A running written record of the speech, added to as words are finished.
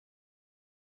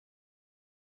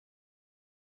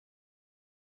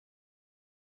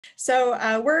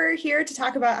We're here to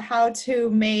talk about how to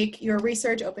make your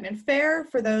research open and fair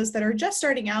for those that are just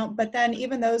starting out, but then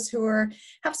even those who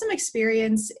have some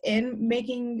experience in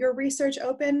making your research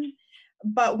open,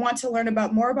 but want to learn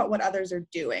more about what others are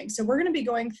doing. So we're going to be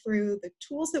going through the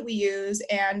tools that we use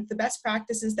and the best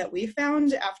practices that we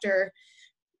found after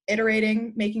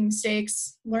iterating, making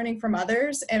mistakes, learning from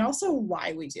others, and also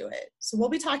why we do it. So we'll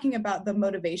be talking about the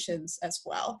motivations as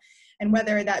well, and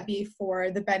whether that be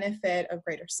for the benefit of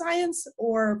greater science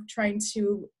or trying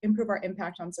to improve our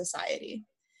impact on society.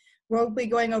 We'll be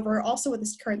going over also what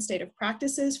the current state of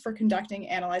practices for conducting,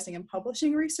 analyzing, and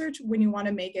publishing research when you want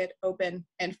to make it open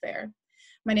and fair.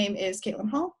 My name is Caitlin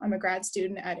Hall. I'm a grad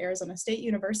student at Arizona State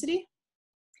University.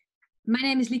 My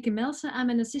name is Lieke Melse.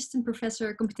 I'm an assistant professor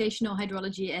of computational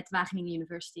hydrology at Wageningen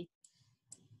University.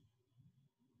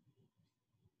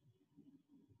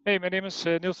 Hey, my name is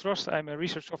Niels Drost. I'm a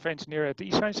research software engineer at the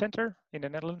eScience Center in the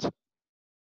Netherlands.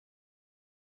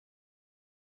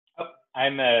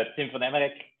 I'm Tim van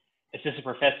Emmerik, assistant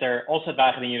professor also at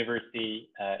Wageningen University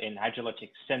in hydrologic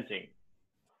sensing.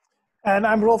 And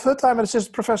I'm Rolf Hutt. I'm an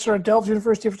assistant professor at Delft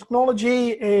University of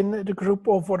Technology in the group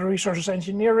of Water Resources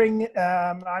Engineering.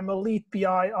 I'm a lead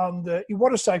PI on the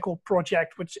e-water cycle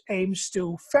project, which aims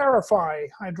to verify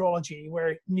hydrology,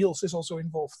 where Niels is also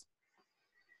involved.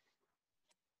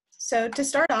 So to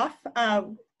start off,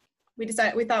 we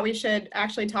thought we should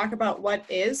actually talk about what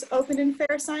is open and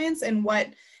fair science and what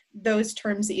those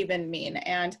terms even mean.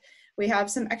 And we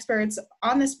have some experts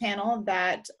on this panel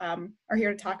that are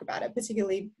here to talk about it,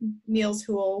 particularly Niels,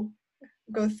 who will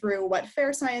go through what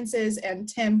fair science is, and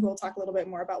Tim, who will talk a little bit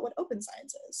more about what open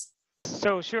science is.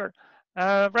 So sure.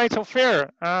 Right, so fair.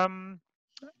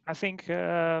 I think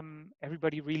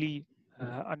everybody really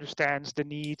understands the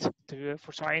need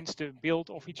for science to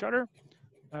build off each other,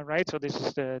 right? So this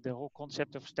is the whole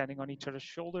concept of standing on each other's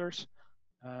shoulders.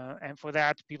 And for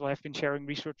that, people have been sharing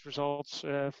research results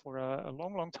for a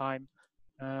long time.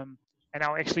 And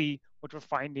now actually what we're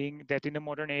finding that in the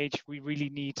modern age, we really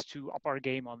need to up our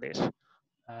game on this.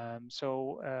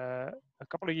 So a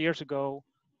couple of years ago,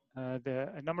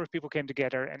 a number of people came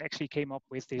together and actually came up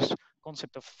with this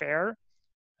concept of FAIR,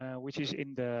 which is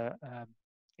in the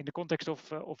context of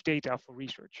data for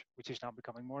research, which is now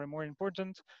becoming more and more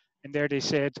important. And there they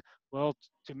said, well,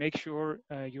 to make sure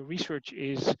your research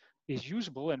is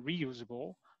usable and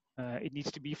reusable, it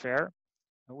needs to be fair,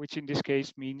 which in this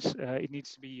case means it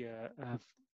needs to be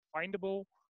findable,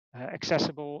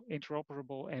 accessible,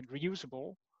 interoperable, and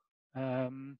reusable.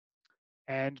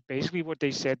 And basically what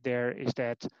they said there is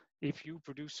that if you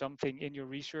produce something in your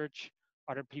research,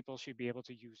 other people should be able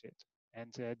to use it.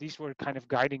 And these were kind of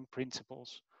guiding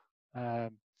principles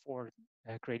for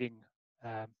creating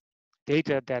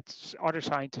data that other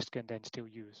scientists can then still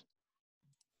use.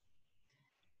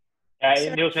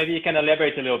 Niels, maybe you can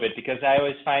elaborate a little bit, because I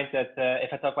always find that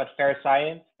if I talk about fair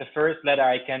science, the first letter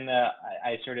I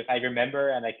remember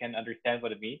and I can understand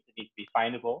what it means. It needs to be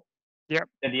findable. Yeah.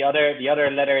 And the other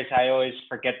letters I always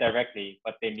forget directly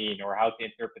what they mean or how to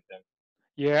interpret them.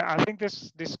 Yeah, I think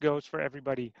this goes for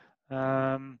everybody.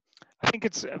 I think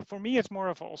it's for me it's more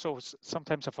of also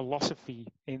sometimes a philosophy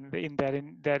in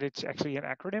that it's actually an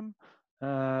acronym.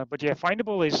 But yeah,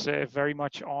 findable is very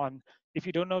much on if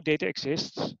you don't know data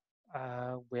exists.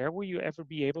 Where will you ever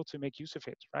be able to make use of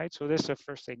it, right? So that's the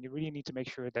first thing. You really need to make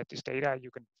sure that this data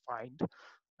you can find.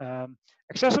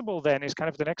 Accessible then is kind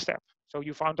of the next step. So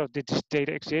you found out that this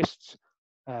data exists.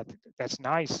 That's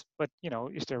nice, but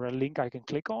is there a link I can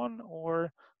click on,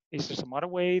 or is there some other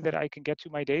way that I can get to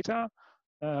my data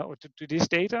or to this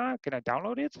data? Can I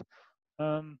download it?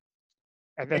 And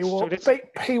that's,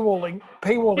 paywalling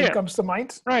yeah, comes to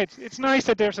mind. Right. It's nice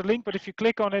that there's a link, but if you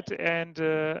click on it and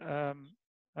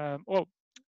well,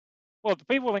 the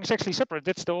paywalling is actually separate.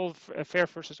 That's the whole fair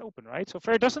versus open, right? So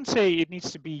fair doesn't say it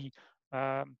needs to be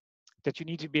that you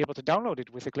need to be able to download it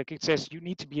with a click. It says you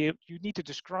need to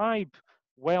describe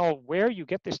well where you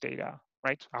get this data,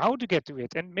 right? How to get to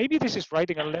it, and maybe this is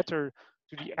writing a letter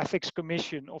to the ethics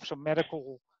commission of some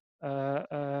medical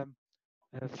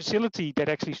facility that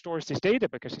actually stores this data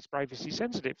because it's privacy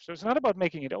sensitive. So it's not about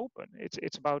making it open.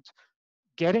 It's about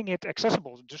getting it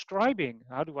accessible, describing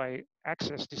how do I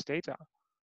access this data.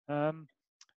 And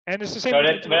it's the same. So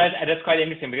that's quite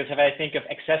interesting, because if I think of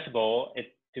accessible,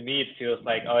 to me it feels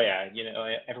like, oh yeah,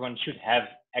 everyone should have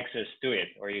access to it,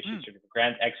 or you should sort of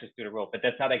grant access to the world. But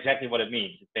that's not exactly what it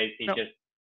means. It's basically just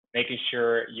making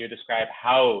sure you describe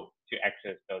how to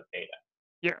access those data.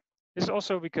 Yeah, this is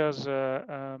also because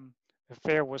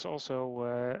FAIR was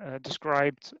also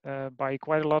described by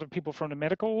quite a lot of people from the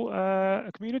medical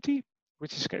community,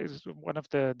 which is one of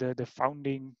the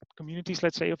founding communities,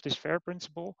 let's say, of this FAIR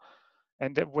principle.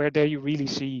 And where there you really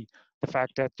see the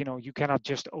fact that, you know, you cannot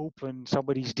just open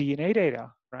somebody's DNA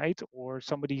data, right? Or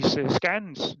somebody's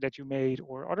scans that you made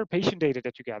or other patient data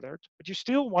that you gathered, but you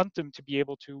still want them to be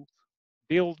able to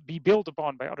be built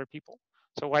upon by other people.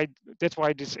 So that's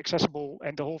why this accessible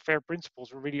and the whole FAIR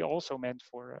principles were really also meant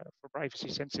for privacy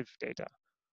sensitive data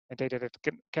and data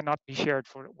that cannot be shared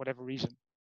for whatever reason.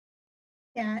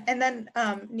 Yeah, and then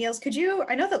Niels, could you,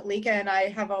 I know that Lika and I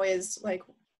have always, like,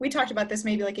 we talked about this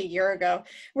maybe like a year ago.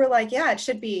 We're like, yeah, it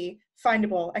should be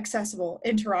findable, accessible,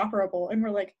 interoperable. And we're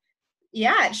like,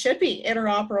 yeah, it should be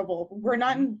interoperable.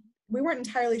 We weren't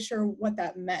entirely sure what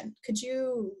that meant. Could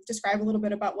you describe a little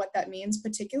bit about what that means,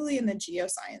 particularly in the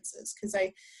geosciences? Because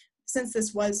since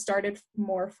this was started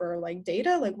more for like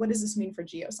data, like what does this mean for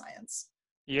geoscience?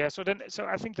 Yeah, so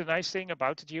I think the nice thing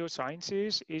about the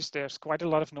geosciences is there's quite a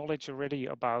lot of knowledge already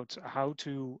about how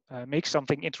to make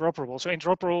something interoperable. So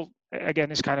interoperable,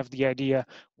 again, is kind of the idea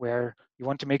where you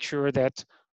want to make sure that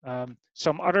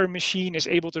some other machine is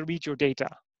able to read your data,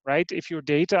 right? If your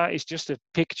data is just a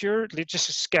picture, just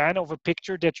a scan of a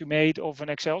picture that you made of an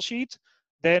Excel sheet,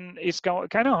 then it's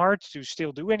kind of hard to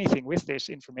still do anything with this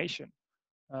information.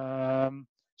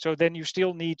 So then you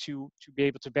still need to be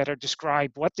able to better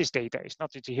describe what this data is.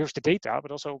 Not that here's the data,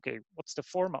 but also, okay, what's the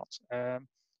format?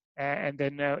 And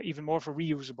then even more for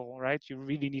reusable, right? You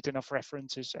really need enough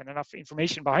references and enough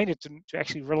information behind it to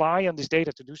actually rely on this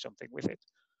data to do something with it.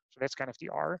 So that's kind of the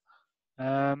R.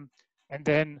 And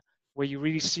then where you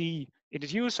really see in the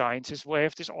geosciences, we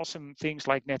have this awesome things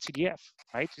like NetCDF,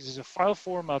 right? This is a file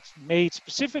format made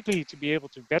specifically to be able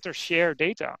to better share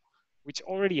data, which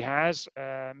already has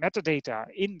metadata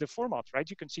in the format, right?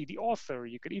 You can see the author,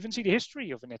 you could even see the history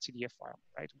of a NetCDF file,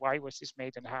 right? Why was this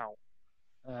made and how?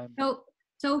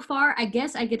 So far, I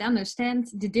guess I can understand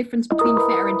the difference between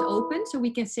fair and open. So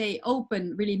we can say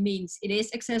open really means it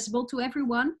is accessible to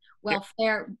everyone, while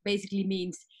fair basically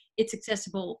means it's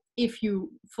accessible if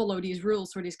you follow these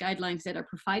rules or these guidelines that are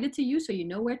provided to you, so you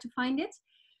know where to find it.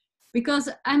 Because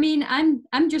I mean,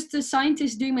 I'm just a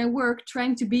scientist doing my work,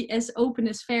 trying to be as open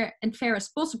as fair as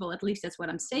possible. At least that's what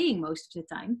I'm saying most of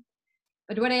the time.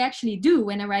 But what I actually do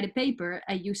when I write a paper,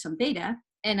 I use some data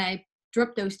and I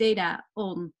drop those data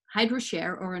on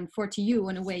Hydroshare or on 4TU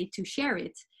on a way to share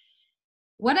it.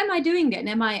 What am I doing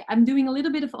then? I'm doing a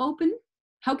little bit of open.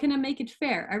 How can I make it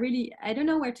fair? I don't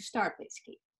know where to start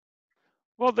basically.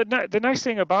 Well, the nice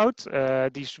thing about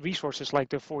these resources like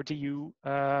the 4TU,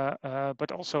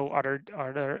 but also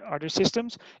other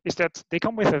systems, is that they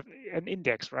come with an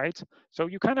index, right? So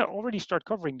you kind of already start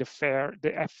covering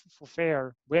the F for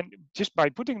fair when just by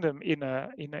putting them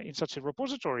in such a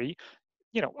repository.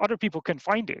 You know, other people can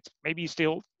find it. Maybe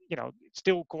still, you know, it's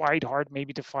still quite hard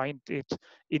maybe to find it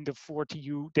in the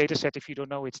 4TU dataset if you don't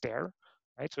know it's there.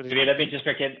 Right, so let me just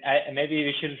break it. Maybe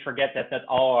we shouldn't forget that not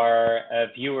all our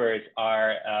viewers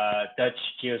are Dutch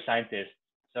geoscientists.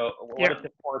 So what is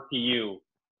the 4TU?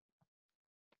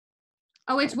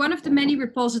 Oh, it's one of the many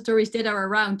repositories that are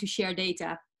around to share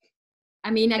data.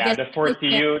 I mean, I guess the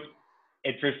 4TU,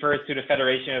 it refers to the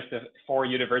Federation of the 4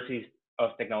 Universities of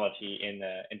Technology in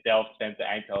Delft, Twente,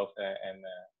 Eindhoven, and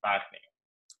Wageningen.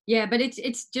 Yeah, but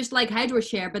it's just like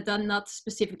Hydroshare, but then not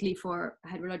specifically for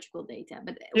hydrological data.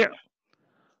 But yeah.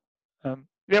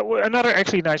 Well, another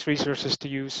actually nice resources to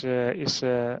use is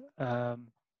the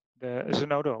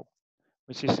Zenodo,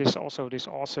 which is this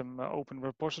awesome open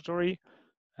repository.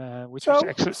 Which so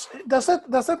does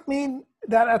that mean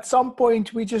that at some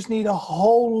point we just need a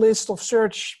whole list of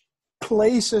search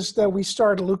places that we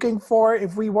start looking for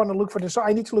if we want to look for this? So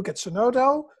I need to look at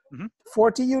Zenodo,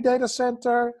 4TU data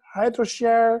center,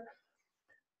 Hydroshare.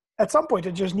 At some point,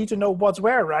 I just need to know what's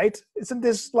where, right? Isn't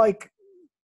this like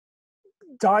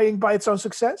dying by its own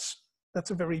success?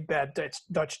 That's a very bad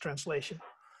Dutch translation.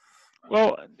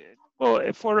 Well,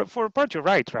 for a part, you're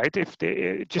right? If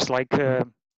just like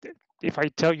if I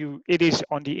tell you it is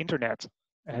on the internet,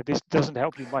 this doesn't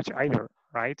help you much either,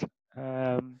 right?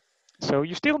 So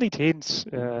you still need hints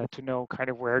to know kind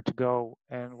of where to go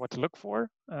and what to look for.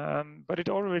 But it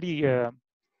already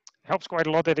helps quite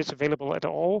a lot that it's available at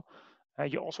all.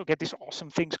 You also get these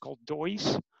awesome things called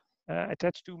DOIs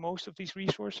attached to most of these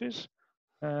resources,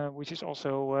 which is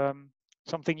also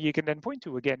something you can then point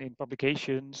to again in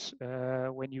publications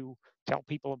when you tell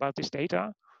people about this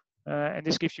data. And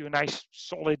this gives you a nice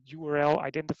solid URL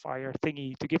identifier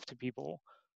thingy to give to people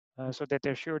so that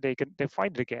they're sure they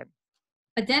find it again.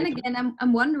 But then again,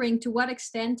 I'm wondering to what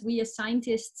extent we as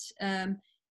scientists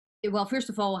well, first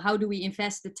of all, how do we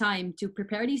invest the time to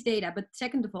prepare these data? But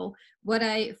second of all, what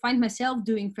I find myself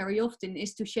doing very often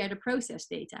is to share the process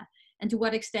data. And to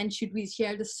what extent should we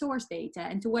share the source data?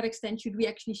 And to what extent should we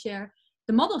actually share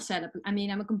the model setup? I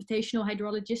mean, I'm a computational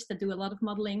hydrologist that do a lot of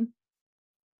modeling.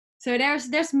 So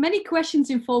there's many questions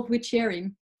involved with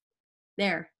sharing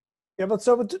there. Yeah,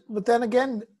 but then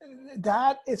again,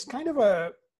 that is kind of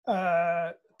a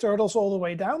turtles all the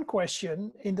way down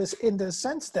question in the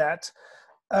sense that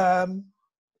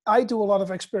I do a lot of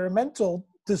experimental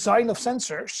design of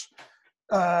sensors,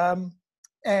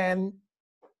 and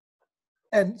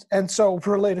so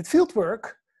related field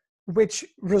work, which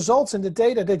results in the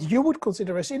data that you would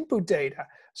consider as input data.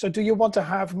 So do you want to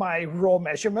have my raw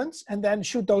measurements, and then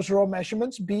should those raw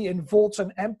measurements be in volts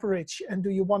and amperage? And do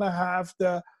you want to have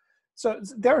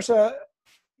there's a,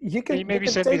 can you maybe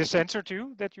send me the sensor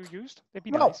too that you used? That'd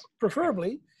be nice.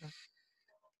 Preferably.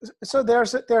 So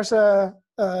there's a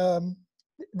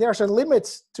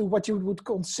limit to what you would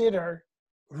consider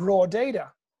raw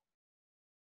data,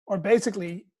 or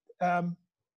basically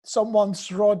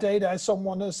someone's raw data is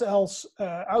someone else's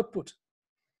output.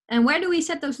 And where do we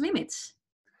set those limits?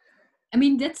 I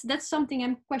mean, that's something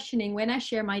I'm questioning when I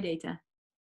share my data.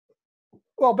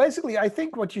 Well, basically, I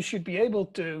think what you should be able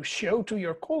to show to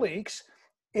your colleagues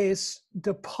is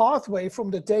the pathway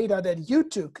from the data that you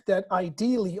took that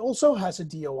ideally also has a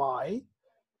DOI,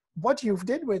 what you've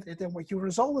did with it and what you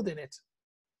resulted in it.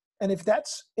 And if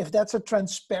that's a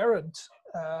transparent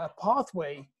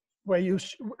pathway where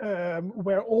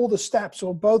where all the steps,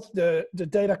 or both the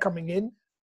data coming in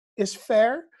is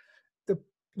fair,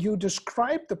 you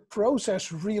describe the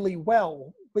process really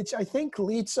well, which I think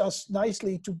leads us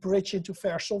nicely to bridge into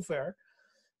fair software.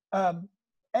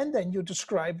 And then you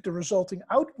describe the resulting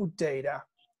output data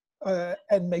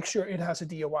and make sure it has a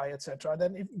DOI, etc.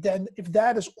 Then if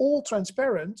that is all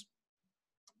transparent,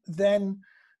 then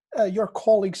your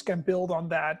colleagues can build on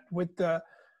that with the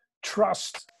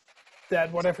trust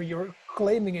that whatever you're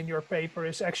claiming in your paper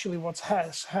is actually what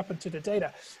has happened to the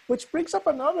data. Which brings up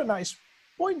another nice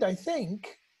point, I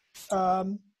think.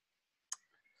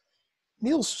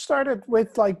 Niels started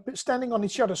with like standing on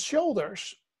each other's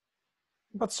shoulders.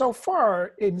 But so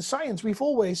far in science, we've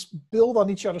always built on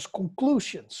each other's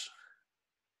conclusions.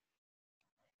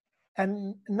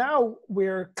 And now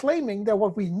we're claiming that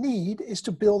what we need is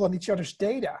to build on each other's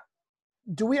data.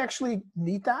 Do we actually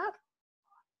need that?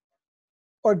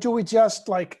 Or do we just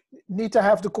like need to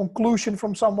have the conclusion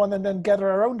from someone and then gather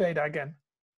our own data again?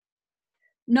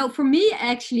 No, for me,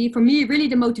 really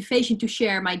the motivation to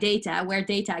share my data, where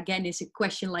data again is a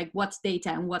question like what's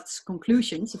data and what's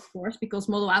conclusions, of course, because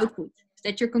model output, is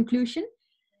that your conclusion?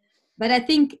 But I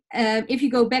think if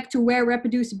you go back to where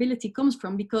reproducibility comes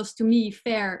from, because to me,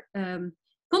 FAIR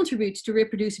contributes to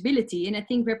reproducibility. And I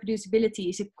think reproducibility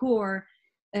is a core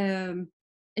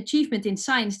achievement in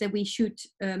science that we should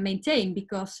maintain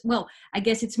because, well, I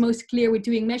guess it's most clear with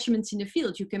doing measurements in the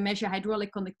field. You can measure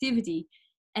hydraulic conductivity.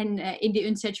 And in the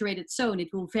unsaturated zone, it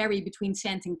will vary between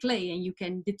sand and clay. And you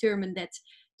can determine that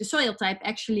the soil type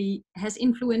actually has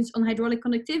influence on hydraulic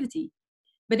conductivity.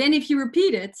 But then if you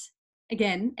repeat it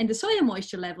again, and the soil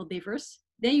moisture level differs,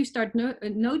 then you start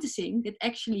noticing that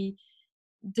actually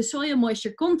the soil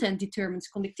moisture content determines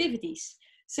conductivities.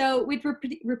 So with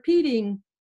repeating,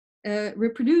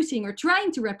 reproducing or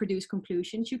trying to reproduce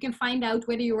conclusions, you can find out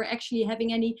whether you are actually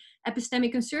having any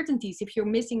epistemic uncertainties, if you're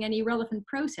missing any relevant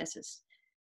processes.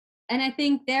 And I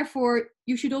think, therefore,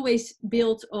 you should always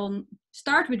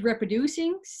start with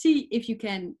reproducing, see if you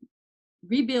can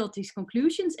rebuild these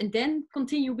conclusions, and then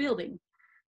continue building.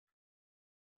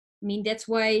 I mean, that's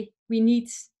why we need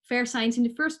fair science in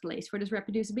the first place, for this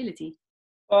reproducibility.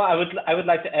 Well, I would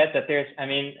like to add that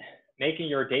making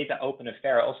your data open and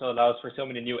fair also allows for so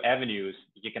many new avenues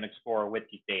that you can explore with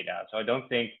these data. So I don't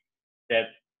think that,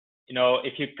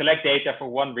 if you collect data for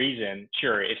one reason,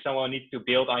 sure, if someone needs to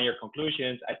build on your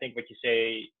conclusions, I think what you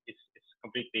say is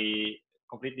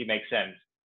completely makes sense.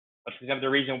 But for example,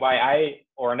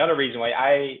 another reason why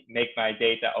I make my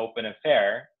data open and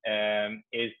fair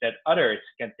is that others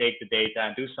can take the data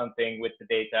and do something with the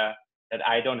data that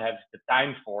I don't have the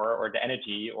time for, or the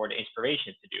energy, or the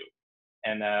inspiration to do.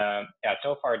 And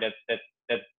so far that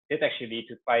did actually lead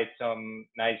to quite some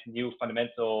nice new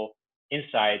fundamental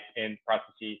insights in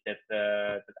processes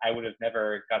that I would have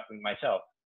never gotten myself.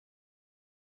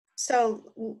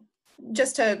 So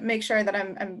just to make sure that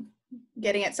I'm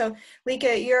getting it. So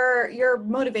Lieke, your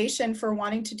motivation for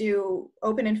wanting to do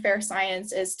open and fair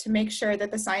science is to make sure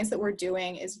that the science that we're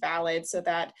doing is valid so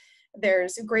that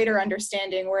there's greater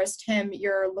understanding. Whereas Tim,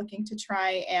 you're looking to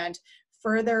try and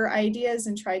further ideas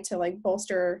and try to like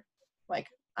bolster like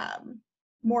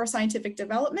more scientific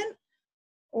development,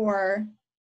 or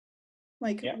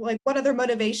like what other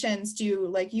motivations do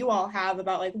like you all have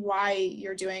about like why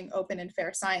you're doing open and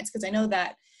fair science? Because I know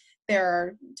that there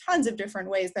are tons of different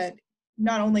ways that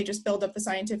not only just build up the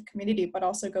scientific community, but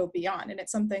also go beyond. And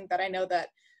it's something that I know that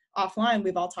offline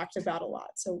we've all talked about a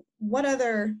lot. So what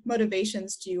other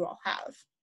motivations do you all have?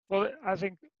 Well, I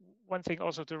think one thing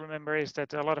also to remember is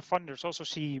that a lot of funders also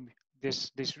see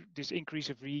this increase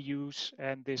of reuse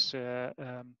and this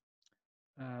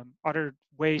other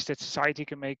ways that society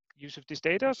can make use of this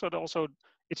data. So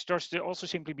it starts to also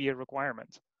simply be a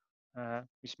requirement,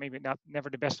 which maybe never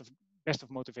the best of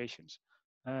motivations.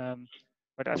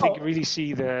 But I think you really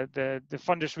see the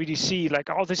funders really see like,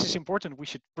 oh, this is important. We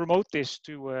should promote this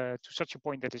to such a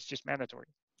point that it's just mandatory.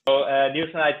 So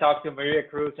Niels and I talked to Maria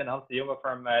Cruz and Hans de Jonge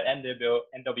from NWO,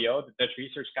 the Dutch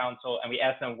Research Council, and we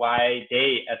asked them why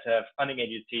they, as a funding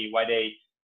agency, why they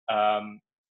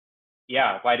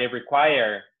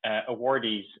require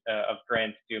awardees of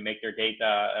grants to make their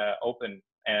data open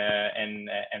and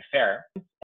fair.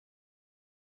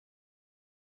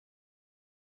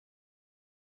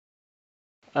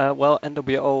 Well,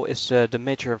 NWO is the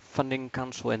major funding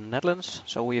council in the Netherlands,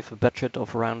 so we have a budget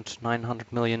of around 900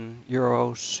 million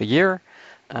euros a year,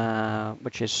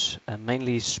 which is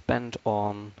mainly spent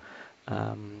on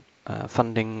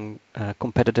funding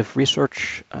competitive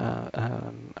research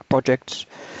projects,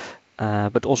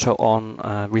 but also on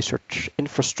research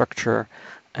infrastructure,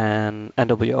 and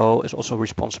NWO is also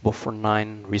responsible for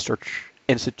 9 research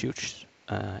institutes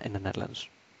in the Netherlands.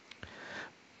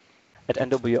 At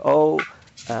NWO,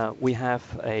 we have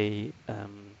a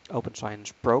open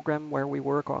science program where we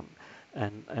work on,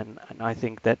 and I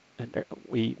think that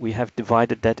we have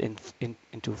divided that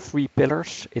into 3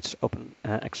 pillars. It's open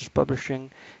access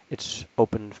publishing, it's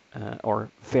open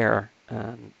or fair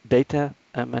data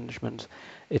management,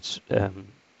 it's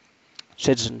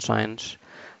citizen science,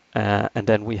 and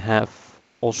then we have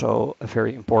also a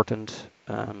very important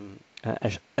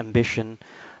ambition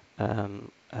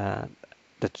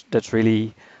that's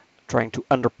really trying to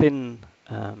underpin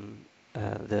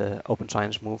the open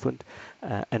science movement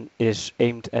and is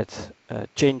aimed at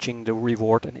changing the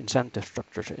reward and incentive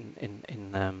structures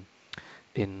in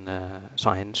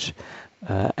science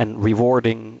and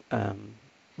rewarding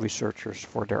researchers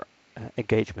for their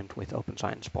engagement with open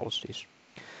science policies.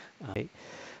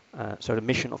 So the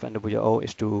mission of NWO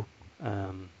is to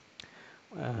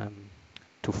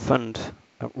fund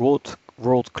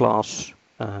world-class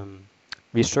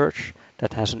research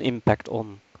that has an impact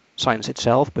on science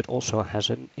itself, but also has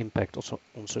an impact also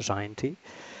on society.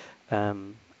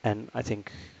 And I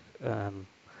think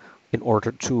in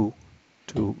order to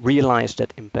realize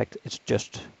that impact, it's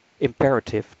just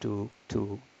imperative to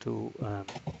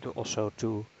also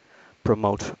to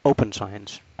promote open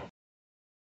science.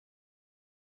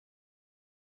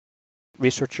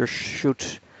 Researchers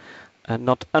should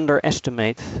not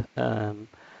underestimate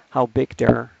how big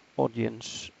their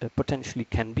audience potentially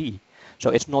can be. So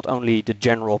it's not only the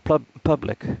general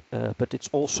public, but it's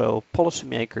also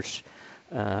policymakers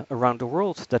around the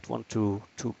world that want to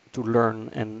learn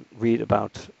and read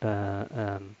about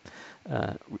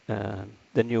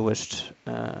the newest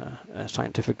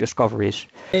scientific discoveries.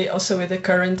 Also with the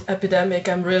current epidemic,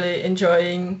 I'm really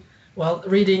enjoying, well,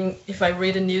 reading. If I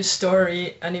read a news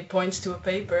story and it points to a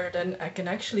paper, then I can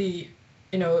actually,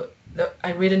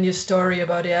 I read a news story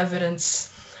about the evidence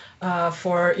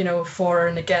for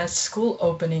and against school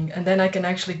opening, and then I can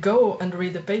actually go and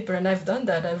read the paper, and I've done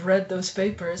that. I've read those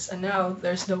papers, and now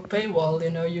there's no paywall.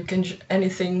 You can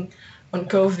anything on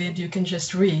COVID you can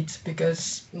just read,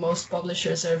 because most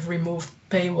publishers have removed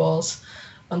paywalls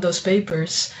on those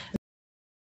papers.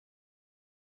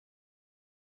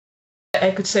 I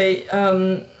could say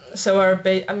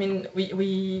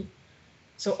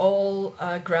so all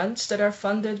grants that are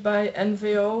funded by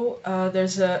NVO,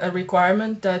 there's a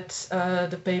requirement that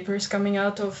the papers coming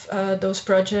out of those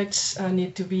projects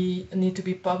need to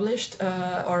be published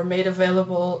or made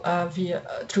available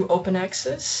through open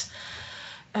access.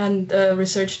 And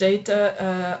research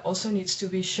data also needs to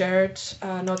be shared,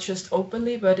 not just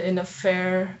openly, but in a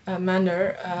fair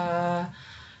manner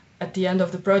at the end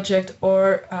of the project,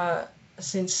 or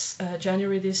since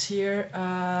January this year,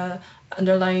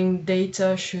 underlying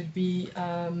data should be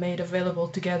made available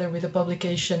together with the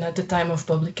publication at the time of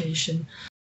publication.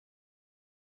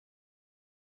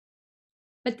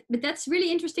 But that's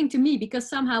really interesting to me, because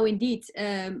somehow indeed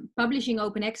publishing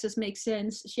open access makes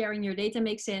sense, sharing your data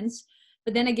makes sense.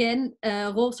 But then again,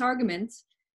 Rolf's argument,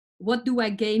 what do I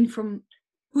gain from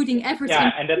putting efforts yeah,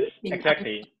 in. and that's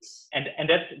exactly, and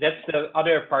that's the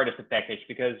other part of the package,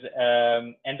 because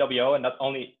NWO, and not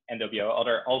only NWO,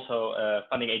 other also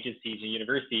funding agencies and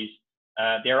universities,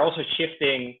 they're also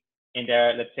shifting in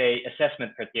their, let's say,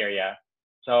 assessment criteria.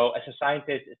 So as a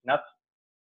scientist, it's not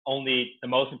only the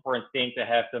most important thing to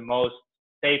have the most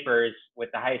papers with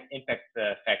the highest impact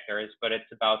factors, but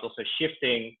it's about also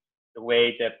shifting the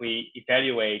way that we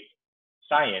evaluate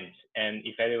science and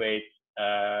evaluate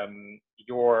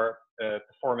your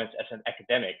performance as an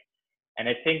academic. And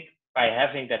I think by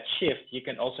having that shift, you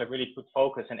can also really put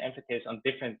focus and emphasis on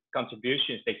different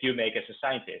contributions that you make as a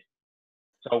scientist.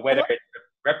 So whether it's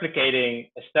replicating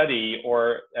a study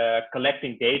or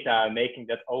collecting data, making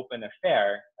that open and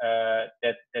fair,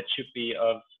 that should be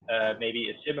of maybe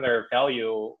a similar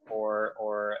value or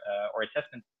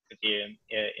assessment in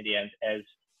the end as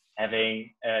having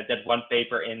that one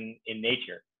paper in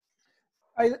Nature.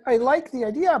 I like the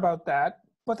idea about that,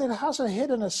 but it has a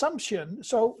hidden assumption.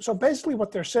 So basically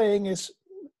what they're saying is,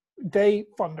 they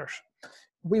funders,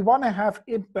 we want to have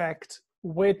impact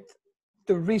with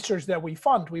the research that we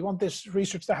fund. We want this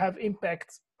research to have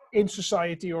impact in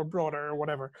society or broader or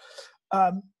whatever.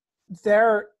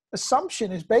 Their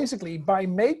assumption is basically, by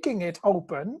making it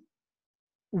open,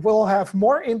 we'll have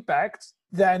more impact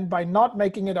than by not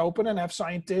making it open and have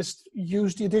scientists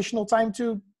use the additional time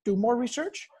to do more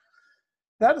research.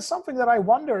 That is something that I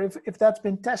wonder if that's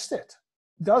been tested.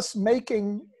 Does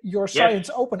making your science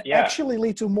open actually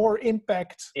lead to more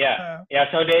impact? Yeah,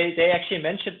 so they actually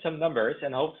mentioned some numbers,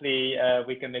 and hopefully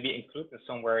we can maybe include them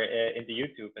somewhere in the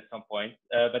YouTube at some point.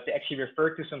 But they actually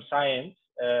referred to some science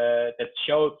that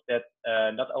showed that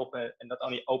not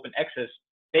only open access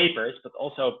papers, but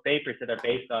also papers that are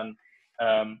based on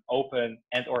open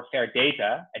and or fair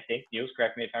data, I think, Niels,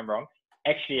 correct me if I'm wrong,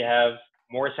 actually have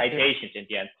more citations in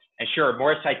the end. And sure,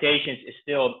 more citations is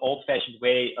still an old-fashioned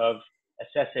way of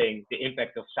assessing the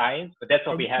impact of science, but that's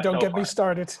what we have. Don't get me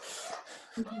started.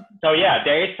 So yeah,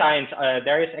 there is science.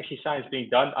 There is actually science being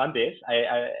done on this,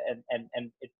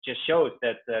 and it just shows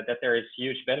that there is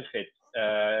huge benefit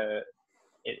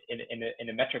in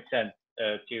a metric sense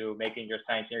to making your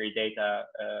science theory data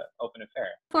open and fair.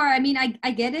 I mean,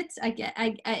 I get it.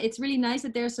 It's really nice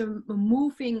that there's a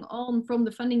moving on from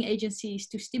the funding agencies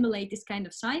to stimulate this kind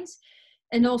of science,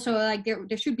 and also like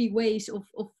there should be ways of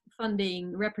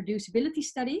funding reproducibility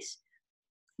studies.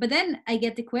 But then I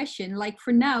get the question, like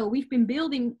for now, we've been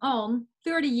building on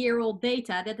 30-year-old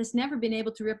data that has never been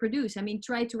able to reproduce. I mean,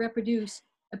 try to reproduce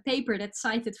a paper that's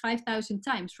cited 5,000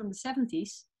 times from the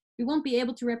 70s. We won't be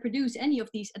able to reproduce any of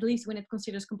these, at least when it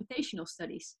considers computational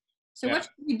studies. So what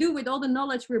should we do with all the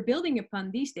knowledge we're building upon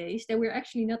these days that we're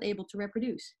actually not able to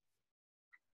reproduce?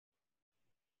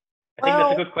 I think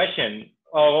that's a good question.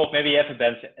 Oh, well, maybe you have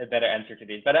a better answer to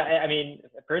these. But I mean,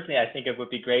 personally, I think it would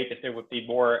be great if there would be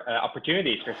more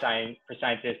opportunities for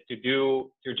scientists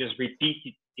to just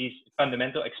repeat these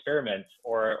fundamental experiments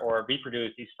or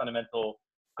reproduce these fundamental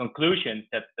conclusions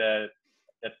that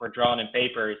were drawn in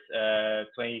papers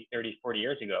 20, 30, 40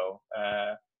 years ago.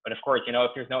 But of course, you know,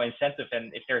 if there's no incentive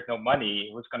and if there's no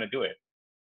money, who's going to do it?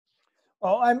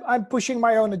 Well, I'm pushing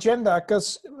my own agenda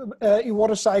because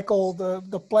eWaterCycle,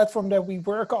 the platform that we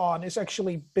work on, is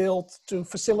actually built to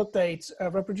facilitate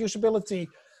reproducibility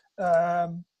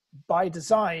by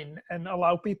design and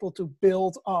allow people to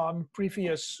build on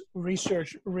previous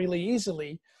research really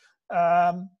easily.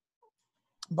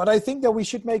 But I think that we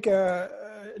should make a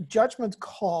judgment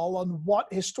call on what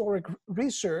historic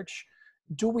research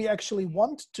do we actually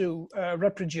want to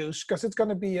reproduce, because it's going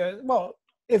to be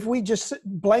if we just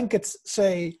blanket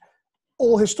say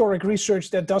all historic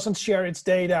research that doesn't share its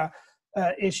data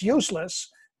is useless,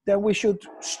 then we should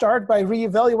start by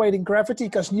reevaluating gravity,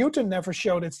 because Newton never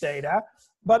showed its data.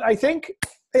 But I think,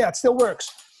 it still works.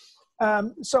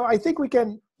 So I think we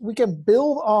can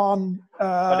build on.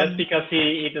 But that's because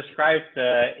he described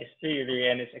his theory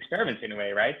and his experiments in a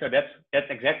way, right? So that's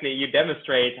exactly, you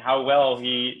demonstrate how well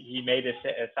he made his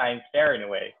science fair in a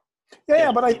way.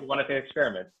 But I wanted to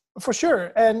experiment. For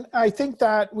sure. And I think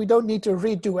that we don't need to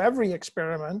redo every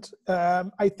experiment.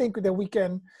 I think that we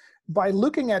can, by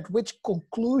looking at which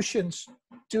conclusions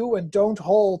do and don't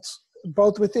hold,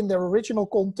 both within their original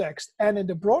context and in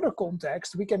the broader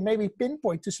context, we can maybe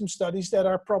pinpoint to some studies that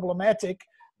are problematic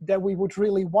that we would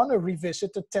really want to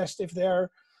revisit to test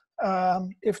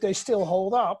if they still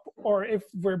hold up, or if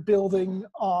we're building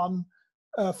on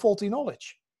faulty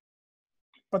knowledge.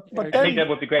 But I think that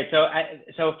would be great. So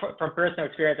from personal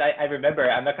experience, I remember,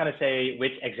 I'm not going to say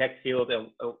which exact field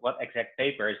or what exact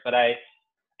papers, but I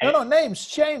No, names,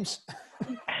 James.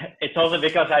 It's also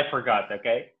because I forgot,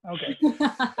 okay? Okay.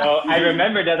 So I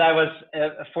remember that I was,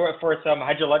 for some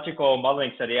hydrological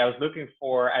modeling study, I was looking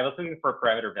for a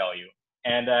parameter value.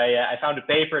 And I found a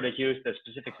paper that used a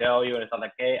specific value, and I thought,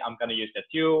 like, hey, I'm going to use that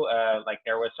too. Like,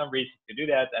 there was some reason to do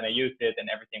that, and I used it, and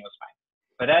everything was fine.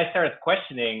 But then I started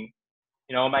questioning,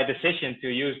 my decision to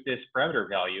use this parameter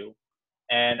value.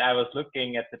 And I was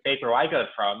looking at the paper I got it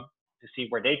from to see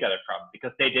where they got it from,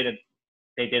 because they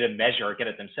didn't measure or get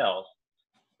it themselves.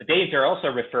 The data also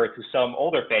referred to some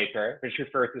older paper, which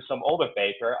referred to some older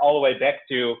paper, all the way back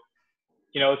to,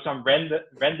 some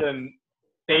random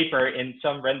paper in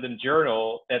some random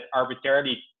journal that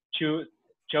arbitrarily chose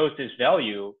this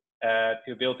value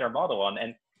to build their model on.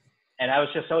 And I was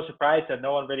just so surprised that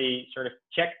no one really sort of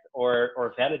checked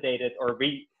or validated or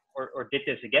did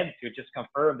this again to just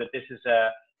confirm that this is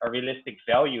a realistic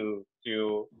value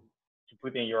to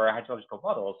put in your hydrological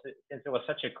models, since it was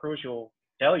such a crucial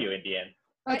value in the end.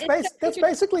 That's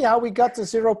basically how we got to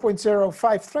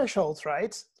 0.05 thresholds,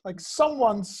 right? Like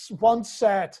someone once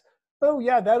said, oh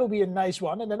yeah, that'll be a nice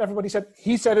one. And then everybody said,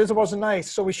 he said it wasn't nice,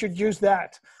 so we should use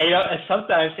that. And,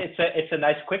 sometimes it's a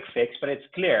nice quick fix, but it's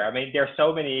clear. I mean, there's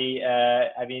so many,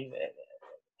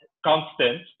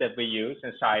 constants that we use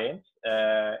in science,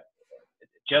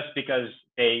 just because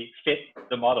they fit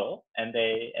the model and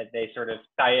they sort of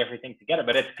tie everything together,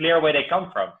 but it's clear where they come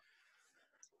from.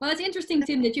 Well, it's interesting,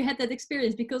 Tim, that you had that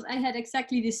experience, because I had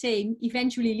exactly the same,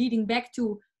 eventually leading back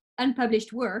to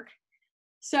unpublished work.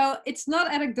 So it's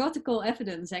not anecdotal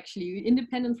evidence, actually.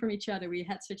 Independent from each other, we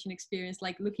had such an experience,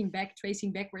 like looking back,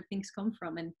 tracing back where things come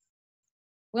from. And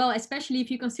well, especially if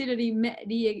you consider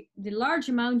the large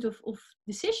amount of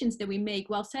decisions that we make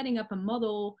while setting up a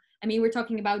model. I mean, we're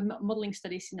talking about modeling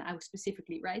studies now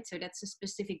specifically, right? So that's a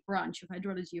specific branch of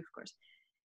hydrology, of course.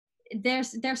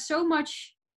 There's so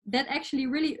much that actually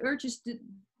really urges the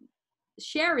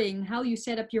sharing, how you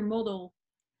set up your model,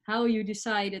 how you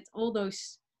decided all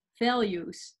those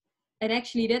values. And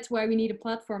actually that's why we need a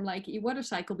platform like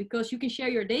eWaterCycle, because you can share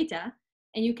your data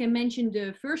and you can mention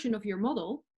the version of your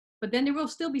model, but then there will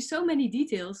still be so many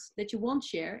details that you won't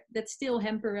share that still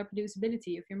hamper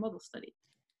reproducibility of your model study.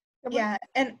 Yeah,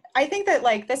 and I think that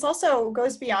like this also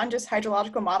goes beyond just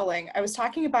hydrological modeling. I was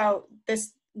talking about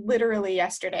this literally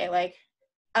yesterday, like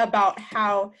about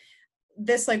how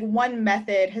this like one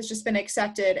method has just been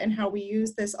accepted and how we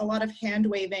use this a lot of hand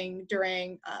waving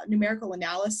during numerical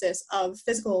analysis of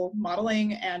physical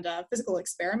modeling and physical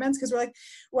experiments, because we're like,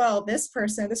 well, this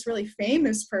really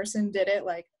famous person did it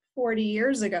like 40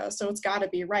 years ago, so it's got to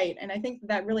be right. And I think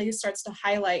that really starts to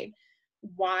highlight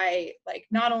why like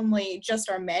not only just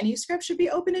our manuscript should be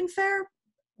open and fair,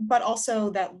 but also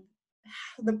that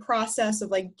the process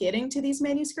of like getting to these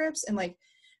manuscripts, and like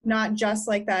not just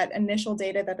like that initial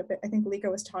data that I think Lika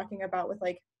was talking about with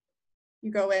like,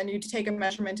 you go in, you take a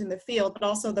measurement in the field, but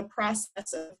also the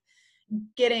process of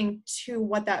getting to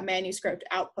what that manuscript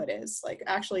output is, like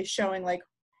actually showing like,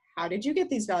 how did you get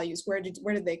these values? Where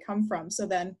did they come from? So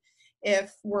then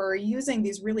if we're using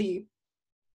these really,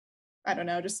 I don't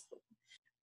know, just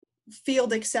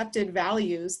field accepted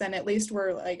values, then at least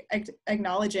we're like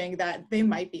acknowledging that they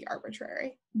might be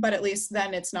arbitrary, but at least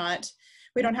then it's not,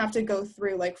 we don't have to go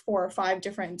through like 4 or 5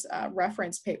 different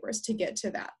reference papers to get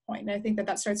to that point. And I think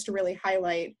that starts to really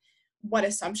highlight what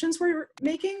assumptions we're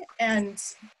making and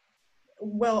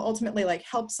will ultimately like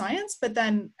help science. But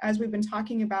then as we've been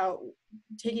talking about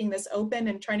taking this open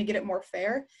and trying to get it more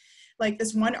fair, like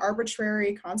this one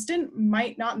arbitrary constant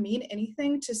might not mean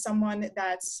anything to someone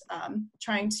that's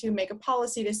trying to make a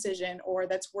policy decision or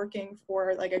that's working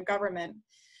for like a government,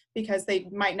 because they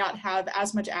might not have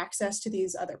as much access to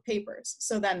these other papers.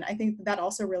 So then I think that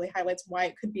also really highlights why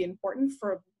it could be important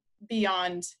for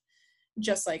beyond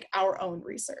just like our own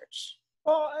research.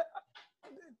 Well,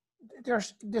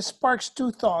 this sparks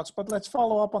 2 thoughts, but let's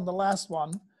follow up on the last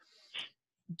one.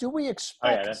 Do we expect... Oh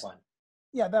yeah, that one.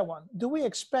 Yeah, that one. Do we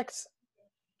expect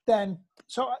then,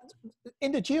 so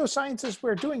in the geosciences,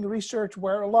 we're doing research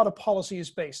where a lot of policy is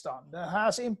based on, that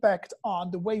has impact on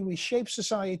the way we shape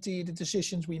society, the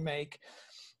decisions we make.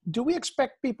 Do we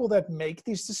expect people that make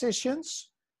these decisions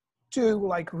to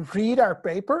like read our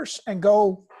papers and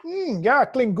go, yeah,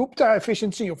 Kling-Gupta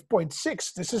efficiency of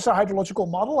 0.6, this is a hydrological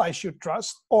model I should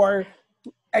trust, or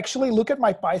actually look at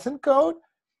my Python code?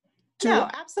 No,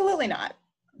 absolutely not.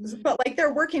 But like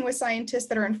they're working with scientists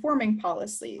that are informing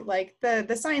policy, like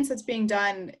the science that's being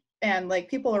done, and like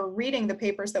people are reading the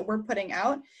papers that we're putting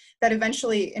out that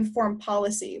eventually inform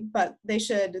policy. But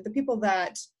the people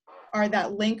that are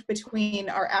that link between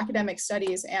our academic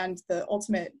studies and the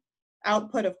ultimate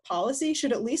output of policy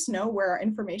should at least know where our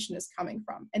information is coming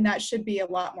from. And that should be a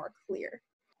lot more clear.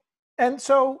 And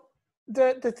so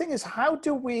the thing is, how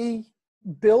do we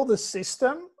build a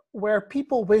system where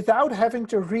people, without having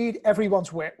to read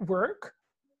everyone's work,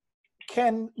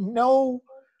 can know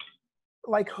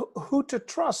like who to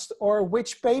trust or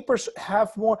which papers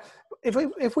have more?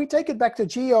 If we take it back to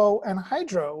Geo and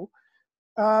Hydro,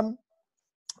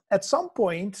 at some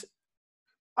point,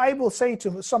 I will say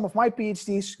to some of my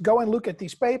PhDs, go and look at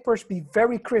these papers, be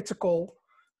very critical.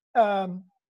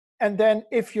 And then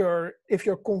if you're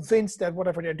convinced that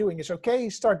whatever they're doing is okay,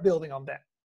 start building on that.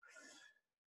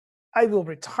 I will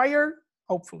retire,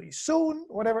 hopefully soon,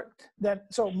 whatever. Then,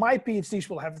 so my PhDs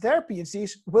will have their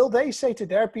PhDs. Will they say to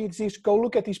their PhDs, go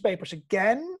look at these papers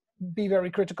again, be very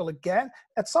critical again?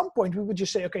 At some point, we would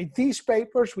just say, okay, these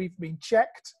papers, we've been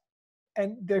checked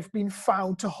and they've been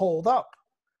found to hold up.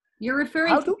 You're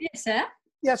referring to this, eh?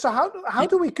 Yeah, so how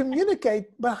do we communicate,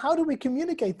 but how do we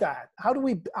communicate that? How do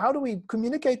we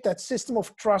communicate that system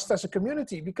of trust as a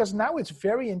community? Because now it's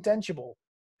very intangible.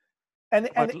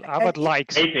 How about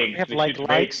likes? We have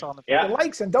likes on the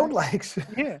likes and don't likes.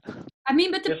 Yeah. I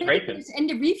mean, but the Just rate papers and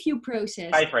the review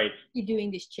process, Type rate. you're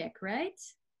doing this check, right?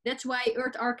 That's why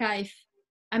Earth Archive,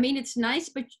 I mean, it's nice,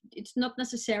 but it's not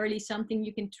necessarily something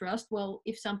you can trust. Well,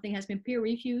 if something has been peer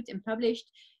reviewed and published,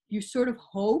 you sort of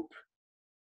hope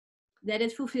that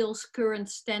it fulfills current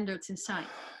standards in science.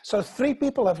 So 3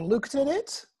 people have looked at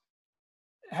it,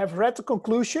 have read the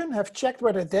conclusion, have checked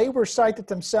whether they were cited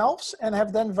themselves, and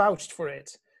have then vouched for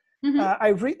it.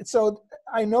 Mm-hmm. So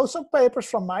I know some papers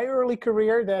from my early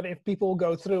career that if people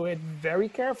go through it very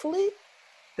carefully,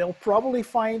 they'll probably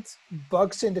find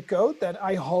bugs in the code that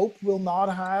I hope will not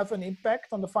have an impact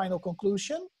on the final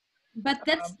conclusion. But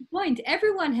that's the point.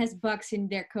 Everyone has bugs in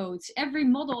their codes. Every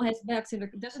model has bugs in their.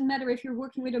 It doesn't matter if you're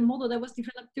working with a model that was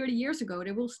developed 30 years ago.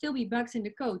 There will still be bugs in the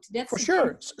code. That's for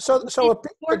sure. So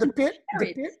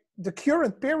the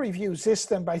current peer review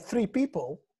system by 3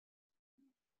 people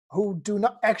who do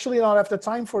not have the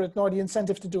time for it nor the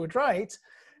incentive to do it right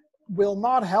will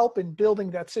not help in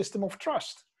building that system of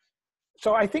trust.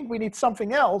 So I think we need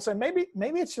something else, and maybe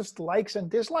it's just likes and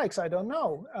dislikes. I don't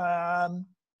know.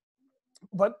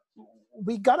 But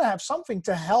we got to have something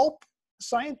to help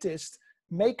scientists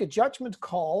make a judgment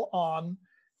call on,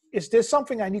 is this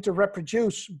something I need to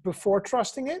reproduce before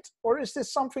trusting it? Or is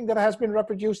this something that has been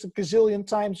reproduced a gazillion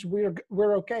times,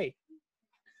 we're okay?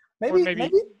 Maybe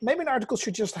an article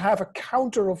should just have a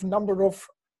counter of number of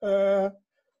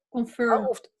confirm.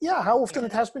 How often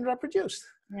it has been reproduced.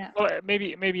 Yeah. Well,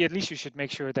 maybe at least you should make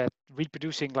sure that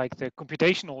reproducing like the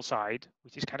computational side,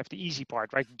 which is kind of the easy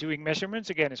part, right? Doing measurements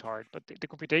again is hard, but the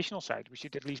computational side, we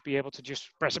should at least be able to just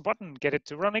press a button, get it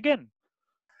to run again.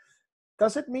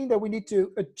 Does it mean that we need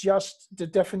to adjust the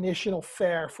definition of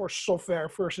fair for software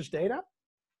versus data?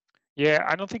 Yeah,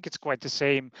 I don't think it's quite the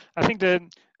same. I think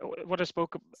what I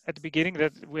spoke at the beginning,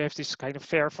 that we have this kind of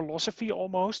fair philosophy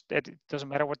almost, that it doesn't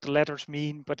matter what the letters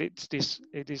mean, but it's this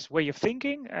way of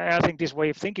thinking. I think this way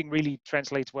of thinking really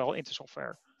translates well into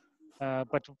software.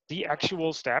 But the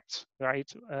actual steps,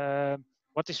 right?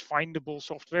 What is findable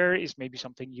software is maybe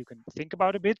something you can think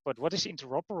about a bit, but what is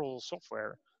interoperable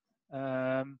software?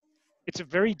 It's a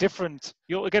very different,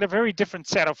 you'll get a very different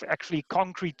set of actually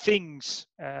concrete things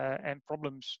and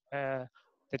problems that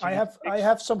I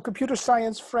have some computer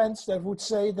science friends that would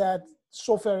say that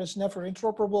software is never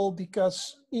interoperable,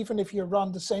 because even if you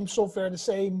run the same software, the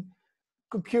same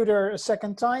computer a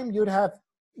second time, you'd have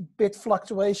bit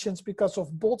fluctuations because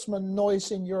of Boltzmann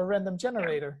noise in your random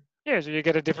generator. Yeah, so you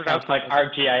get a different outcome. Sounds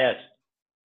like ArcGIS.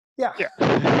 Yeah.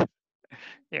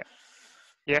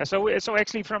 Yeah. So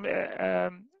actually from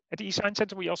at the eScience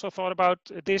Center, we also thought about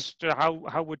this,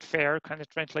 how would FAIR kind of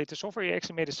translate to software. We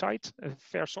actually made a site,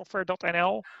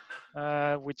 fairsoftware.nl,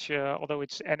 which although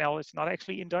it's NL, it's not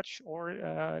actually in Dutch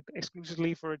or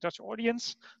exclusively for a Dutch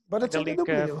audience. But it's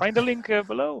find the link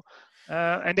below.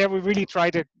 And there we really try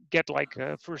to get like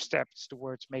first steps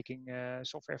towards making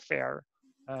software fair.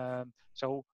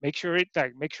 So make sure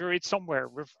it's somewhere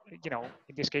with, in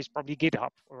this case probably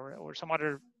GitHub or some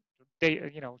other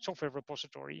software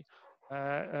repository.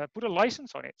 Put a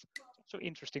license on it. It's also an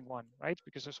interesting one, right?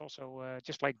 Because there's also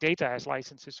just like data has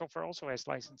licenses, software also has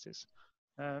licenses,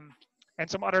 and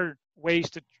some other ways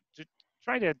to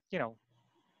try to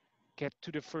get to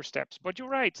the first steps. But you're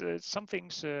right. Some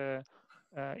things,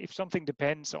 if something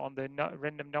depends on the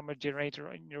random number generator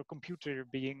on your computer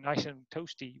being nice and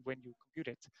toasty when you compute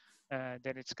it,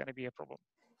 then it's going to be a problem.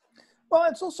 Well,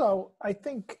 it's also, I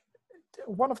think,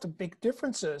 one of the big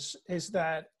differences is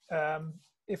that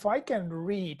if I can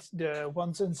read the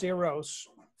ones and zeros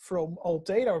from old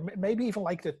data, or maybe even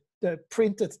like the the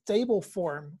printed table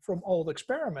form from old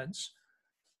experiments,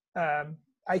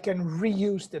 I can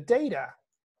reuse the data.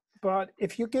 But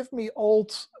if you give me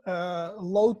old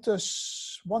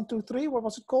Lotus 123, what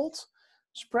was it called?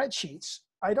 Spreadsheets,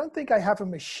 I don't think I have a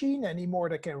machine anymore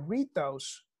that can read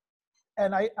those.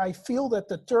 And I feel that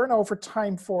the turnover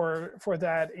time for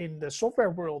that in the software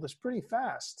world is pretty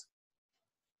fast.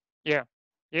 Yeah,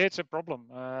 it's a problem.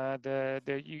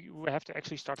 You have to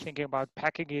actually start thinking about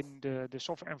packing in the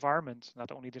software environment,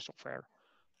 not only the software,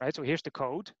 right? So here's the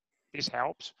code. This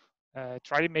helps.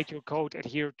 Try to make your code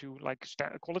adhere to like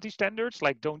quality standards.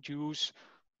 Like don't use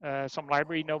some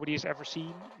library nobody has ever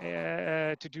seen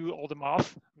to do all the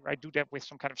math, right? Do that with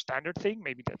some kind of standard thing.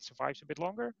 Maybe that survives a bit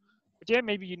longer. But yeah,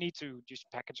 maybe you need to just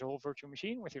package a whole virtual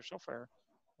machine with your software,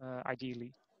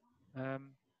 ideally.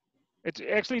 It's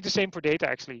actually the same for data,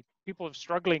 actually. People are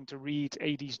struggling to read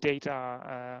AD's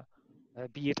data,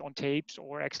 be it on tapes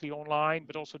or actually online,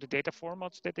 but also the data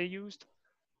formats that they used.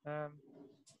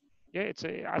 Yeah,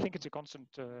 I think it's a constant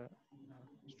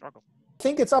struggle. I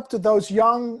think it's up to those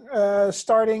young,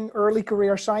 starting early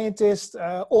career scientists,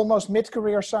 almost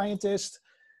mid-career scientists,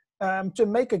 to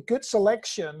make a good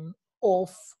selection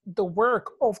of the work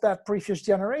of that previous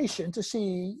generation to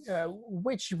see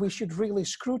which we should really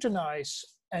scrutinize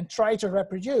and try to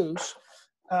reproduce.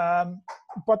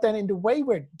 But then in the way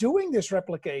we're doing this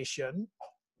replication,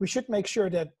 we should make sure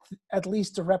that at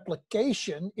least the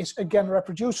replication is again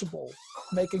reproducible,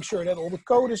 making sure that all the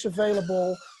code is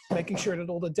available, making sure that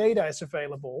all the data is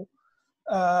available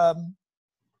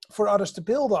for others to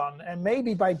build on. And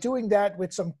maybe by doing that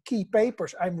with some key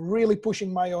papers, I'm really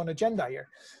pushing my own agenda here.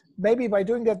 Maybe by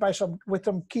doing that with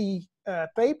some key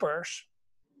papers,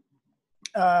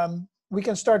 we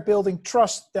can start building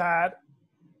trust that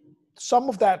some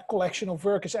of that collection of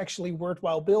work is actually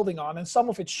worthwhile building on, and some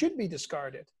of it should be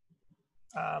discarded.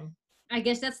 I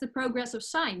guess that's the progress of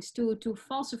science, to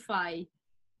falsify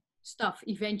stuff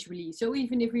eventually. So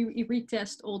even if we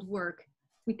retest old work,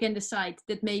 we can decide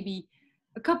that maybe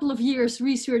a couple of years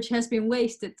research has been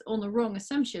wasted on a wrong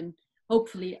assumption,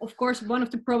 hopefully. Of course, one of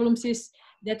the problems is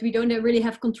that we don't really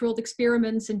have controlled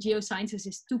experiments, and geosciences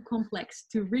is too complex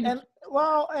to really... And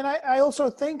I also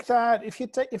think that if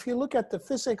you look at the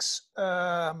physics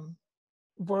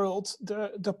world,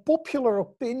 the popular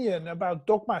opinion about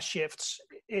dogma shifts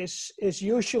is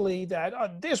usually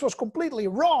that this was completely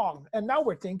wrong and now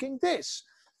we're thinking this.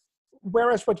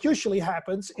 Whereas what usually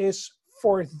happens is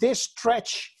for this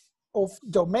stretch of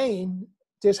domain,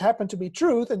 this happened to be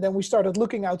truth, and then we started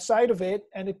looking outside of it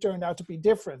and it turned out to be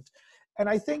different. And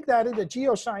I think that in the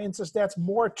geosciences, that's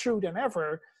more true than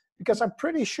ever, because I'm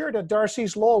pretty sure that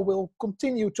Darcy's law will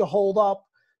continue to hold up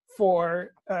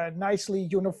for nicely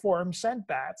uniform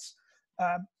sandbeds.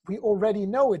 We already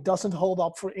know it doesn't hold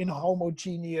up for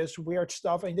inhomogeneous weird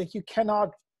stuff, and that you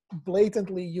cannot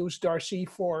blatantly use Darcy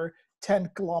for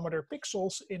 10-kilometer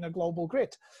pixels in a global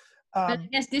grid. But I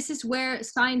guess this is where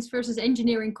science versus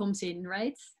engineering comes in,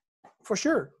 right? For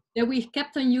sure. That we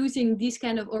kept on using these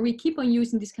kind of, or we keep on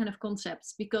using these kind of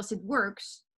concepts because it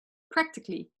works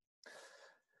practically.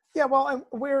 Yeah, well, and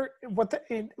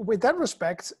with that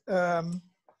respect,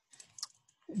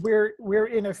 we're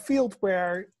in a field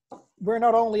where we're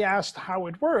not only asked how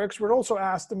it works, we're also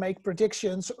asked to make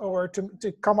predictions or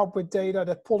to come up with data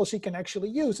that policy can actually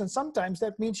use. And sometimes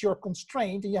that means you're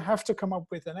constrained and you have to come up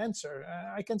with an answer.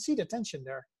 I can see the tension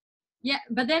there. Yeah,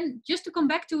 but then just to come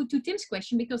back to Tim's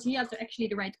question, because he had actually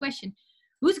the right question.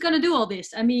 Who's going to do all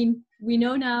this? I mean, we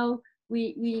know now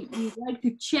we like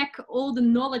to check all the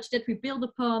knowledge that we build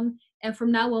upon. And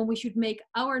from now on, we should make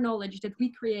our knowledge that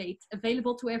we create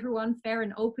available to everyone, fair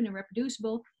and open and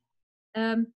reproducible.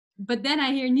 But then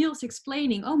I hear Niels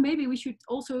explaining, oh, maybe we should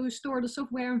also store the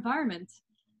software environment.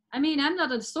 I mean, I'm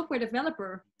not a software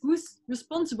developer. Who's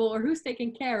responsible or who's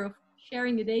taking care of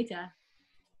sharing the data?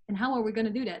 And how are we going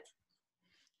to do that?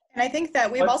 And I think that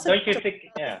we've also don't you think,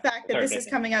 the fact that this is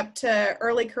coming up to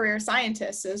early career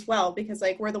scientists as well, because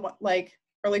like we're the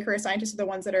early career scientists are the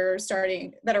ones that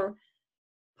are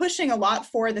pushing a lot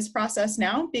for this process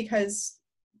now, because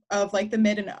of like the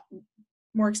mid and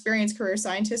more experienced career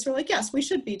scientists are like, yes, we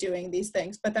should be doing these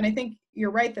things. But then I think you're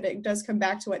right that it does come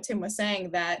back to what Tim was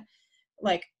saying, that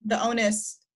like the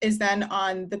onus is then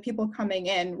on the people coming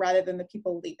in rather than the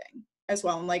people leaving as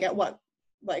well. And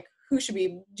like who should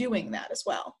be doing that as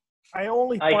well? I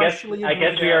guess we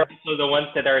are also the ones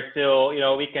that are still,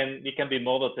 we can be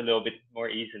molded a little bit more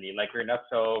easily. Like we're not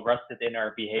so rusted in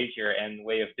our behavior and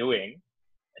way of doing,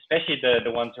 especially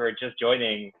the ones who are just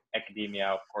joining academia,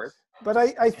 of course. But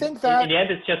I think that in the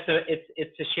end, it's just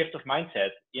it's a shift of mindset.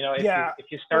 If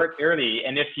you start early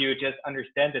and if you just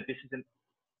understand that this is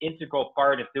integral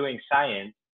part of doing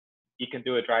science, you can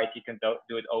do it right, you can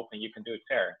do it open, you can do it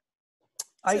fair.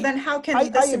 So then how can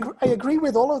I agree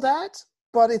with all of that,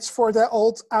 but it's for the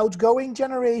old outgoing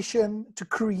generation to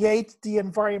create the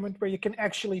environment where you can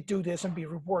actually do this and be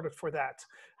rewarded for that.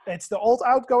 It's the old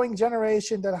outgoing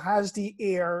generation that has the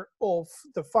ear of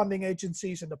the funding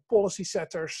agencies and the policy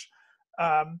setters.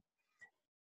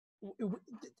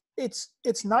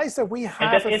 It's nice that we have.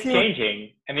 And that is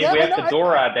changing. I mean, we have the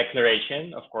DORA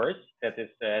declaration, of course, that is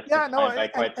signed by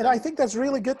quite and I think that's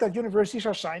really good that universities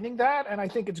are signing that, and I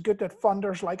think it's good that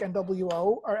funders like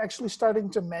NWO are actually starting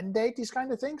to mandate these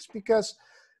kind of things, because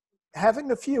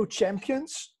having a few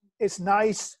champions is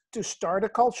nice to start a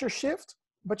culture shift,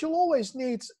 but you'll always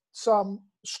need some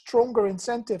stronger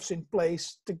incentives in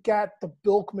place to get the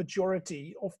bulk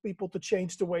majority of people to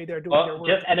change the way they're doing their work.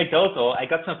 Just anecdotal, I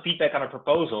got some feedback on a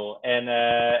proposal, and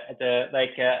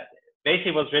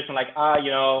basically was written like,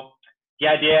 the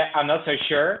idea, I'm not so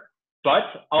sure,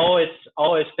 but all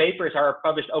his papers are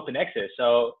published open access,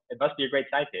 so it must be a great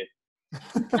scientist.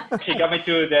 She got me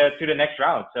to the next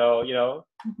round, so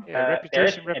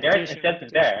there's incentive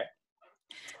there.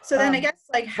 So then I guess,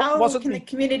 like, how can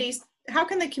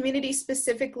the community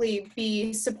specifically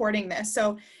be supporting this?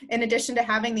 So in addition to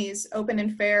having these open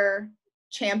and fair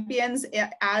champions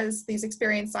as these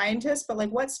experienced scientists, but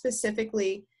like what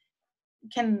specifically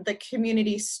can the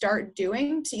community start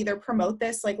doing to either promote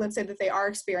this? Like, let's say that they are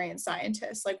experienced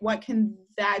scientists, like what can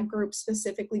that group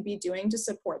specifically be doing to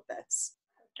support this?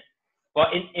 Well,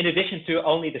 in addition to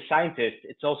only the scientists,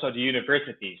 it's also the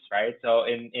universities, right? So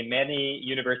in many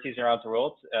universities around the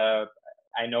world,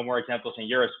 I know more examples in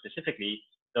Europe specifically,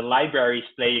 the libraries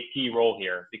play a key role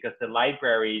here, because the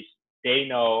libraries, they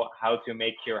know how to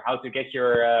get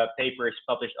your papers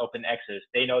published open access.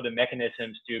 They know the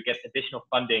mechanisms to get additional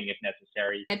funding if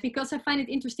necessary. Because I find it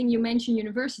interesting you mention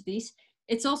universities.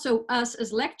 It's also us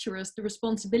as lecturers, the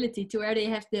responsibility to where they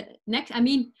have the next, I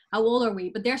mean, how old are we?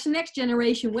 But there's a next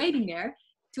generation waiting there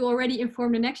to already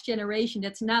inform the next generation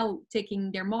that's now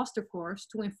taking their master course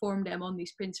to inform them on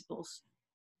these principles.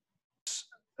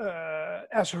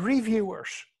 As reviewers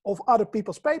of other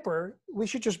people's paper, we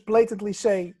should just blatantly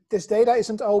say, this data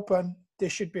isn't open,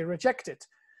 this should be rejected.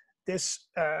 This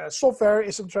software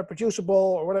isn't reproducible,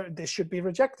 or whatever, this should be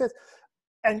rejected.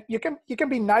 And you can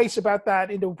be nice about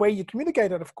that in the way you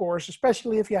communicate it, of course,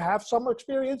 especially if you have some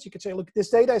experience. You could say, look,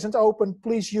 this data isn't open,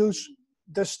 please use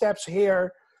the steps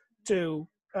here to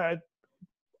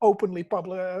openly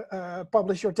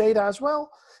publish your data as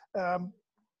well.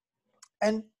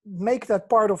 And make that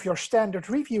part of your standard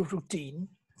review routine,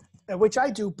 which I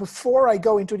do before I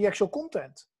go into the actual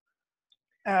content.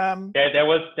 There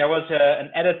was an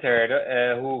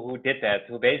editor who did that,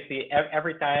 who basically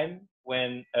every time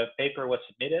when a paper was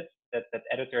submitted that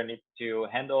editor needs to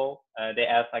handle, they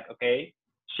asked like, okay,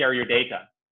 share your data.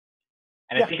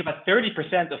 And I think about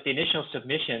 30% of the initial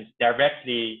submissions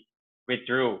directly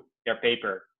withdrew their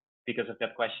paper because of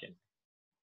that question.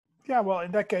 Yeah, well,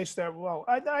 in that case,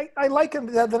 I like him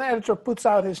that an editor puts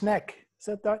out his neck. Is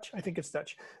that Dutch? I think it's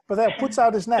Dutch. But that puts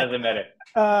out his neck. Doesn't matter.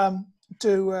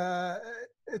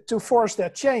 To force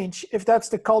that change, if that's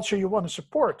the culture you want to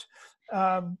support.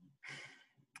 And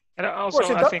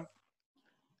also,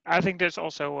 I think there's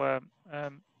also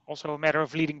a matter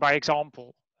of leading by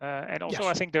example. And also,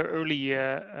 I think the early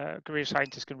career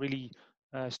scientists can really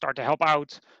start to help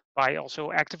out by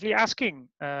also actively asking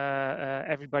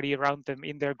everybody around them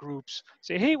in their groups,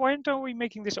 say, hey, why aren't we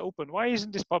making this open? Why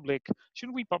isn't this public?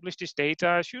 Shouldn't we publish this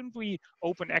data? Shouldn't we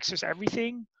open access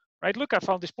everything? Right? Look, I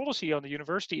found this policy on the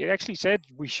university. It actually said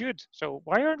we should. So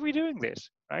why aren't we doing this?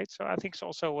 Right? So I think it's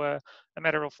also a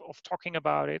matter of talking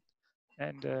about it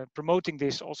and promoting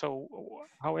this also,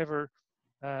 however,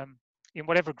 in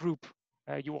whatever group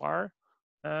you are.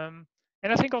 And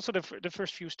I think also the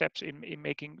first few steps in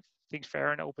making things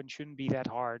fair and open shouldn't be that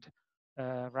hard,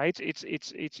 right?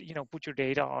 It's put your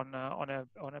data on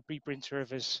a preprint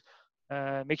service.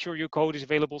 Make sure your code is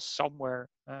available somewhere,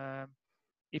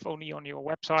 if only on your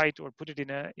website, or put it in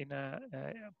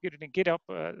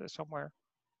GitHub somewhere.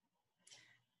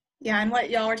 Yeah, and what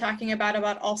y'all were talking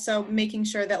about also making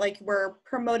sure that like we're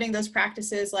promoting those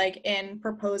practices like in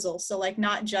proposals. So like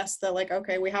not just the like,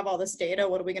 okay, we have all this data,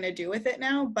 what are we going to do with it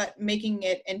now? But making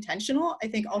it intentional, I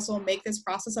think also make this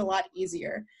process a lot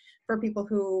easier for people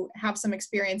who have some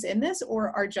experience in this or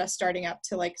are just starting up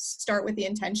to like start with the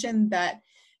intention that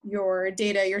your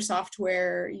data, your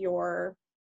software, your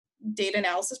data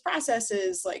analysis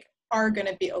processes like are going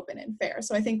to be open and fair.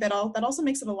 So I think that also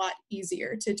makes it a lot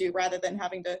easier to do rather than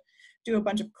having to do a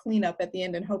bunch of cleanup at the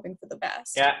end and hoping for the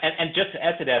best. Yeah, and just to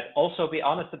add to that, also be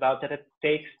honest about that it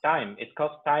takes time. It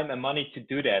costs time and money to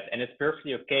do that. And it's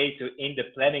perfectly okay to, in the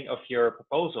planning of your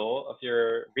proposal, of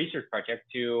your research project,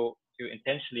 to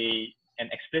intentionally and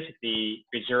explicitly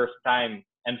reserve time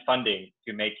and funding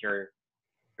to make your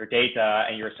data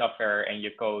and your software and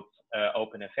your code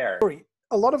open and fair.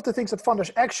 A lot of the things that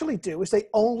funders actually do is they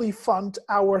only fund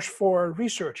hours for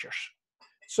researchers.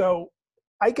 So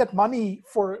I get money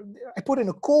I put in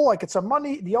a call, I get some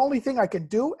money. The only thing I can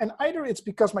do, and either it's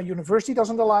because my university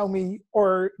doesn't allow me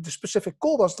or the specific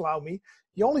call doesn't allow me,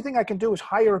 the only thing I can do is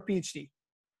hire a PhD.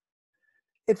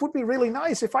 It would be really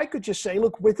nice if I could just say,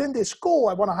 look, within this call,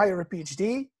 I want to hire a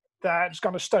PhD that's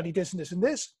going to study this and this and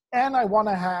this, and I want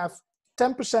to have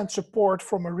 10% support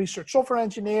from a research software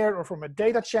engineer or from a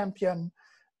data champion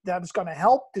that is going to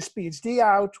help this PhD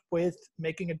out with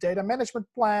making a data management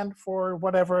plan for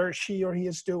whatever she or he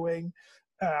is doing.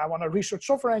 I want a research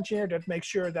software engineer that makes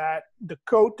sure that the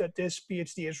code that this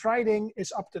PhD is writing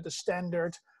is up to the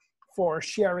standard for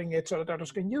sharing it so that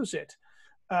others can use it.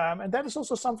 And that is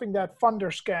also something that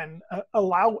funders can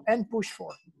allow and push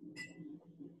for.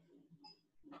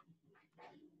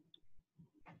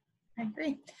 I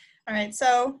agree. All right,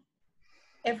 so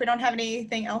if we don't have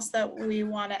anything else that we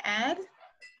want to add.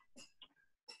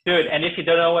 Good, and if you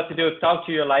don't know what to do, talk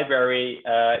to your library.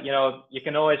 You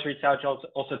can always reach out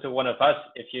also to one of us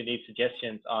if you need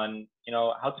suggestions on,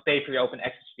 how to pay for your open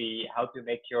access fee, how to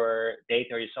make your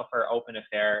data or your software open and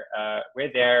fair.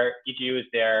 We're there, EGU is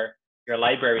there, your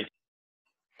library.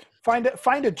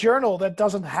 Find a journal that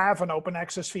doesn't have an open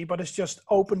access fee, but is just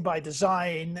open by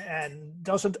design and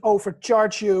doesn't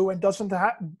overcharge you and doesn't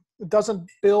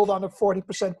build on a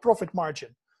 40% profit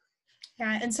margin.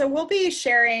 Yeah, and so we'll be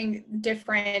sharing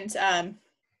different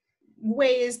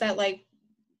ways that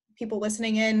people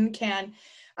listening in can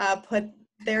put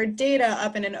their data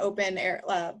up in an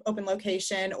open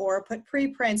location or put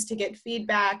preprints to get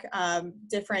feedback,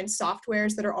 different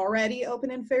softwares that are already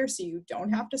open and fair so you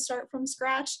don't have to start from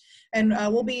scratch. And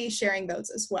we'll be sharing those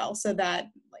as well so that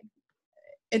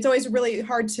it's always really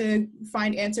hard to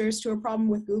find answers to a problem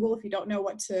with Google if you don't know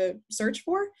what to search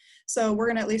for. So we're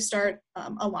gonna at least start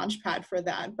a launch pad for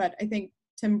that. But I think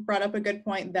Tim brought up a good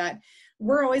point that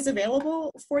we're always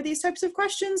available for these types of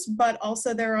questions, but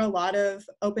also there are a lot of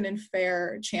open and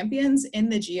fair champions in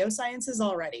the geosciences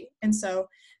already. And so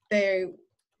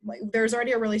there's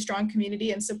already a really strong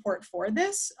community and support for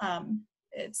this.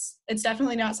 It's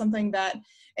definitely not something that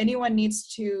anyone needs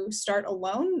to start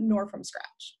alone nor from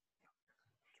scratch.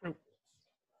 True.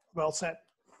 Well said.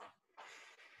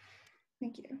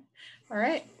 Thank you. All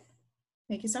right.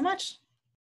 Thank you so much.